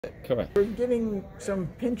Correct. We're getting some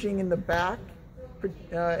pinching in the back,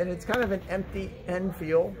 and it's kind of an empty end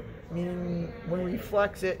feel, meaning when we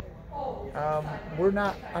flex it, I'm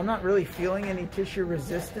not really feeling any tissue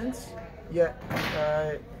resistance, yet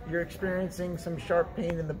you're experiencing some sharp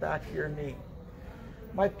pain in the back of your knee.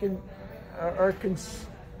 Our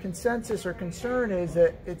consensus or concern is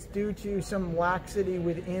that it's due to some laxity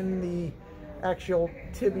within the actual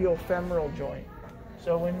tibiofemoral joint.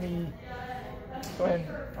 So when we go ahead,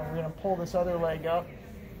 we're going to pull this other leg up.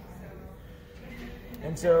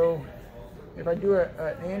 And so if I do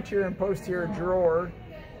an anterior and posterior drawer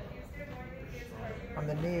on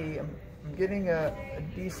the knee, I'm getting a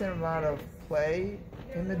decent amount of play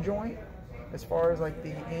in the joint as far as like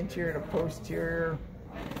the anterior to posterior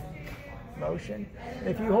motion. And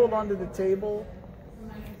if you hold onto the table,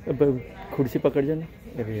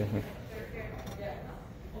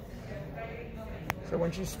 so when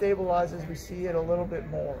she stabilizes, we see it a little bit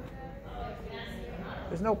more.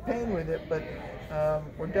 There's no pain with it, but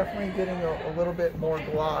we're definitely getting a little bit more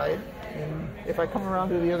glide. And if I come around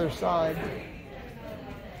to the other side,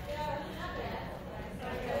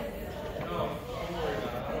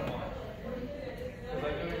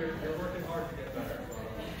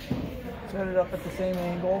 set it up at the same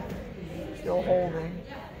angle, still holding.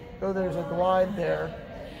 Though there's a glide there,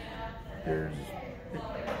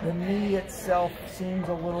 the knee itself seems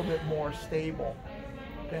a little bit more stable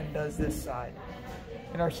than does this side.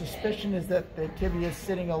 And our suspicion is that the tibia is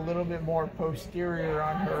sitting a little bit more posterior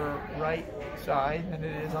on her right side than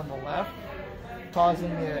it is on the left, causing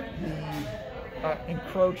the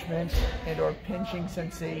encroachment and or pinching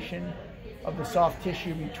sensation of the soft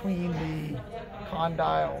tissue between the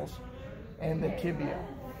condyles and the tibia.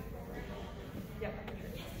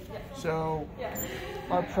 So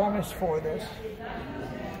our premise for this,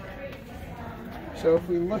 so if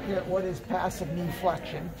we look at what is passive knee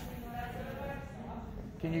flexion,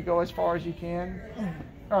 can you go as far as you can?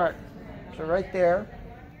 All right, so right there.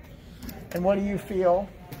 And what do you feel?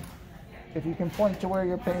 If you can point to where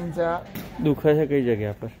your pain's at.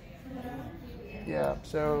 Yeah,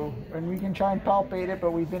 so, and we can try and palpate it,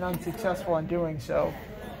 but we've been unsuccessful in doing so.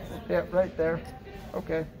 Yeah, right there.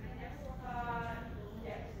 Okay.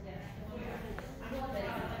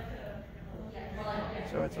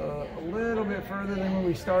 So it's a little bit further than when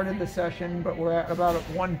we started the session, but we're at about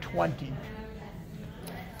 120.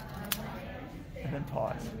 And then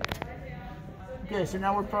pause. Okay, so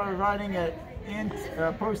now we're providing a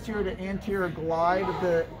posterior to anterior glide of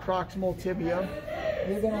the proximal tibia.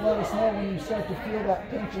 You're going to let us know when you start to feel that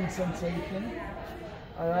pinching sensation.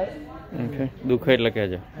 All right? Okay. You okay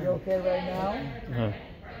right now?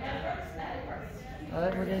 All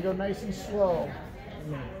right, we're going to go nice and slow.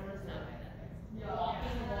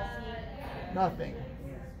 Nothing.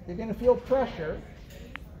 You're going to feel pressure.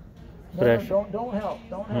 No, don't help.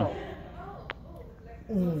 Don't help.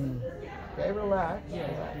 Okay, relax.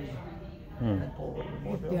 And pull a little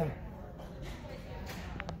more.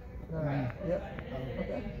 Yep.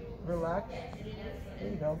 Okay. Relax. There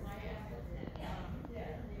you go.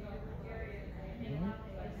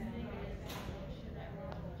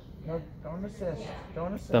 No, don't assist.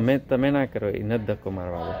 Don't assist. તમે ના કરો એને જ ધક્કો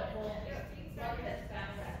મારવા દો.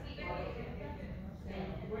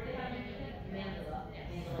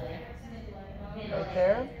 Right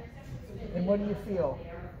there. And what do you feel?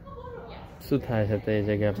 શું થાય છે તે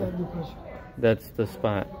જગ્યા પર? That's the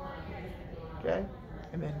spot. Okay.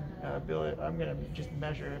 And then Bill, I'm going to just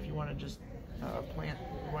measure if you want to just plant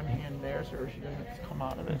one hand there so she doesn't come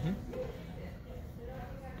out of it.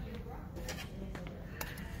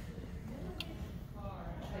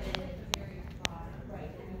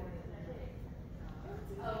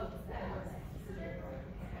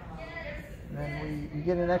 And then we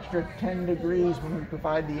get an extra 10 degrees when we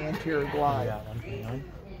provide the anterior glide.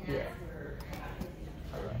 Yeah.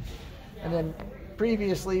 All right. And then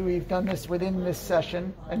previously we've done this within this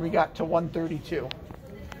session and we got to 132.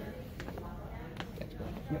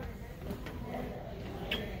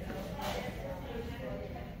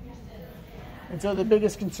 And so the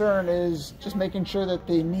biggest concern is just making sure that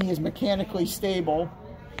the knee is mechanically stable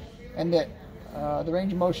and that the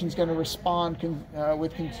range of motion is going to respond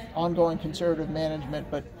with ongoing conservative management.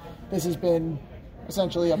 But this has been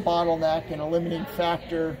essentially a bottleneck and a limiting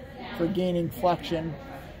factor for gaining flexion.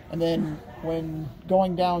 And then when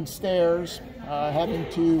going downstairs, having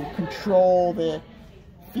to control the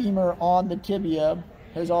femur on the tibia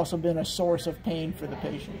has also been a source of pain for the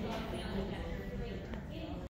patient.